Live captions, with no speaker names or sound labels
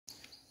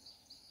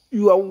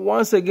You are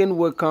once again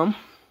welcome,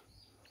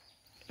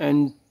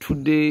 and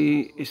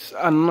today is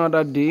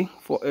another day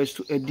for us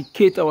to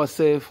educate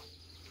ourselves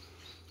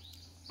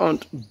on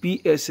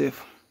BSF.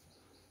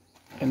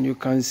 And you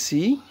can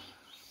see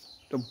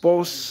the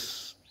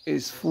box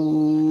is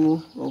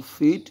full of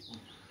feed.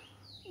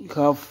 We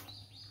have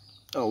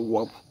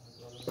our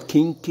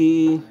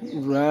kinky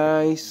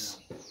rice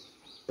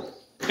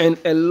and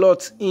a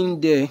lot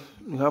in there.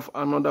 We have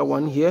another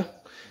one here.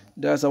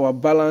 That's our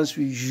balance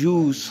we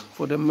use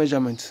for the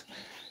measurements.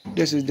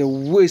 This is the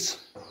waste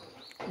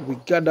we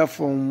gather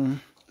from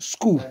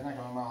school.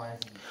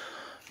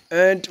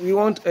 And we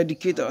want to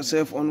educate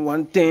ourselves on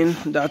one thing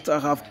that I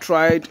have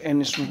tried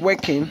and is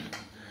working.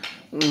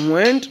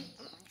 When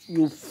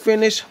you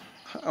finish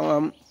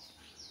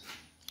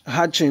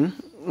hatching,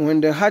 when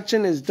the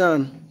hatching is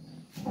done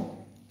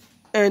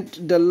and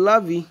the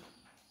larvae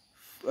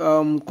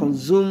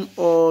consume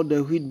all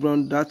the wheat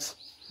bran that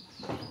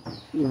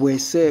were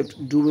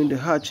served during the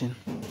hatching,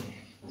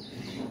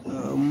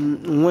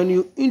 when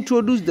you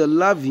introduce the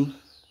larvae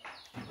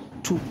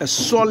to a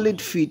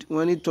solid feed,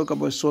 when you talk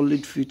about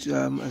solid feed,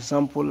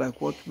 example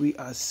like what we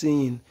are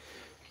seeing,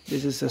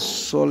 this is a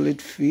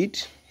solid feed,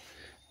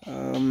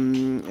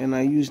 and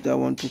I use that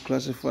one to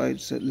classify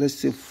it. Let's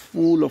say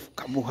full of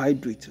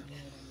carbohydrate.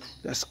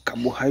 That's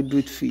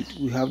carbohydrate feed.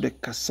 We have the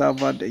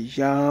cassava, the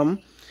yam,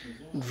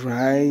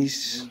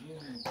 rice,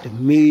 the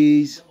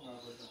maize.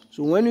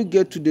 So when you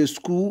get to the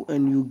school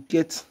and you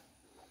get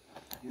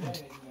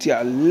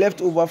their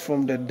leftover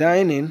from the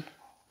dining,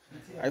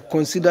 I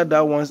consider that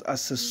one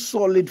as a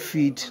solid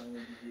feed.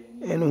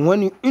 And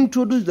when you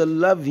introduce the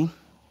larvae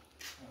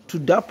to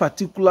that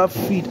particular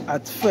feed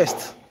at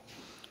first,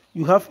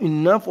 you have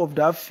enough of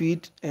that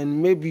feed,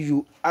 and maybe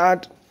you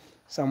add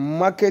some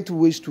market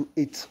waste to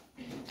it.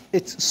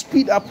 It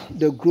speed up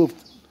the growth.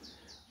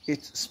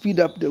 It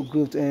speed up the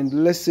growth. And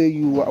let's say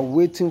you are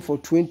waiting for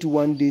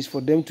 21 days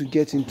for them to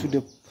get into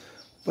the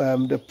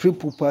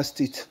pre-pupa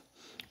state,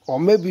 or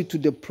maybe to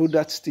the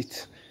product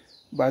state,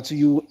 but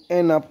you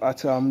end up at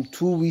 2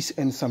 weeks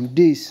and some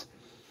days.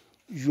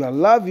 Your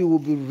larvae will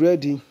be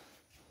ready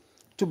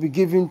to be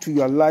given to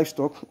your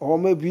livestock, or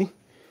maybe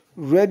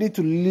ready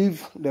to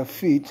leave the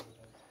feed.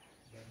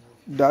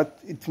 That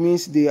it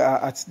means they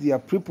are at their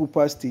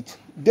pre-pupa state.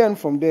 Then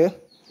from there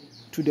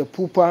to the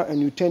pupa,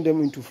 and you turn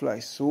them into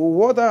flies. So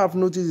what I have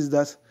noticed is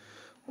that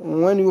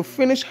when you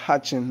finish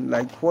hatching,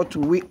 like what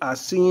we are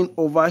seeing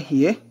over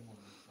here,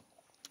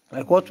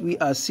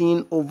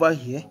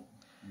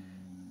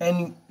 and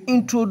you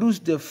introduce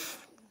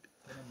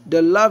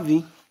the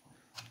larvae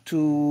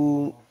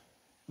to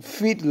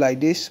feed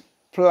like this,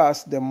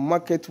 plus the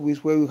market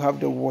waste where you have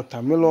the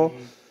watermelon,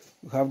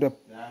 you have the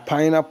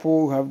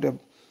pineapple, you have the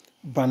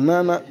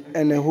banana,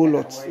 and a whole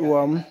lot.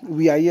 So,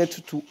 we are yet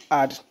to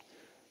add.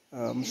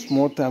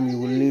 Small time you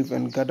will leave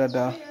and gather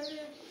that.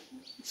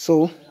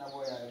 So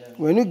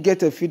when you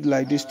get a feed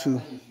like this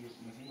to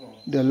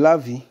the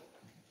larvae,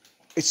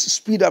 it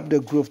speed up the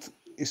growth.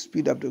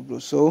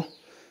 So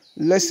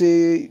let's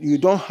say you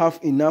don't have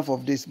enough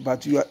of this,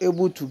 but you are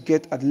able to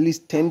get at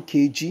least 10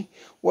 kg.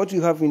 What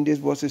you have in this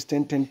box is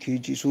 10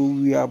 kg. So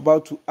we are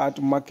about to add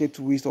market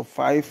waste of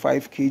 5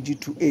 kg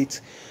to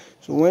 8.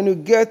 So when you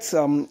get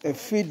a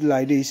feed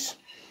like this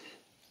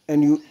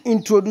and you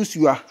introduce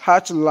your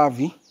hatch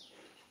larvae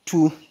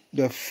to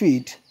the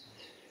feed,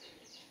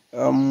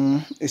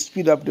 it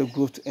speed up the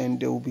growth and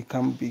they will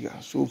become bigger.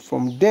 So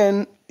from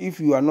then, if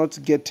you are not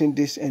getting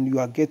this and you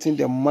are getting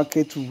the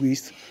market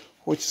waste,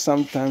 which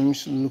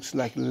sometimes looks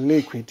like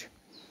liquid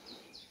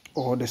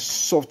or the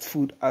soft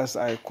food as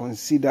I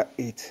consider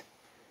it,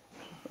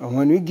 and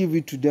when we give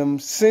it to them,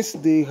 since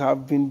they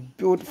have been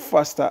built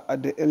faster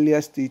at the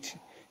earlier stage,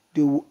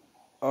 they will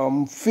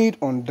feed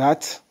on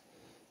that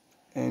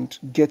and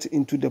get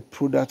into the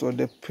product or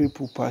the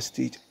pre-pupa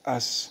stage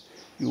as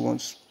you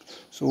want.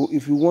 So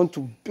if you want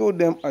to build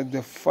them at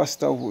the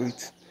faster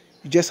rate,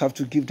 you just have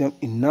to give them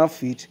enough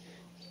feed,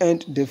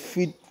 and the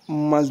feed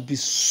must be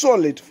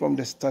solid from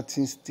the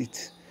starting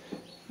state.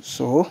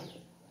 So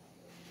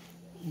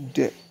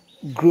the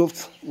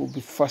growth will be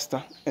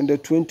faster and the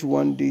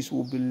 21 days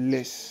will be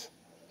less.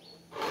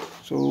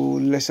 So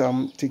let's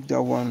take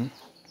that one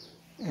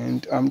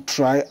and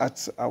try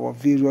at our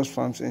various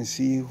farms and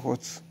see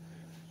what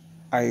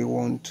I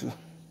want to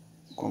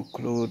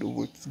conclude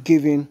with.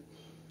 Giving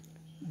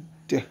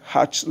the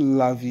hatch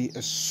larvae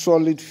a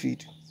solid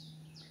feed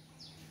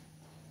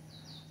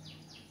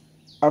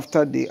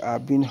after they are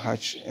being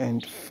hatched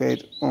and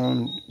fed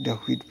on the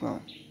wheat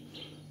bran.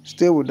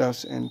 Stay with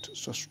us and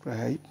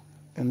subscribe,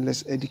 and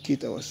let's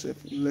educate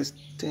ourselves. Let's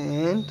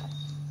turn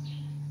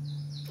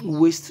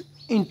waste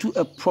into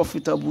a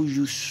profitable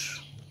use.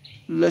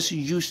 Let's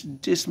use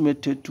this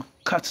method to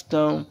cut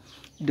down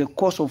the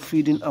cost of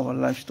feeding our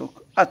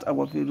livestock at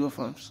our various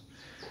farms.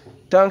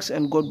 Thanks,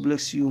 and God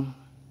bless you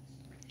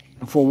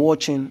for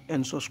watching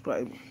and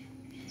subscribing.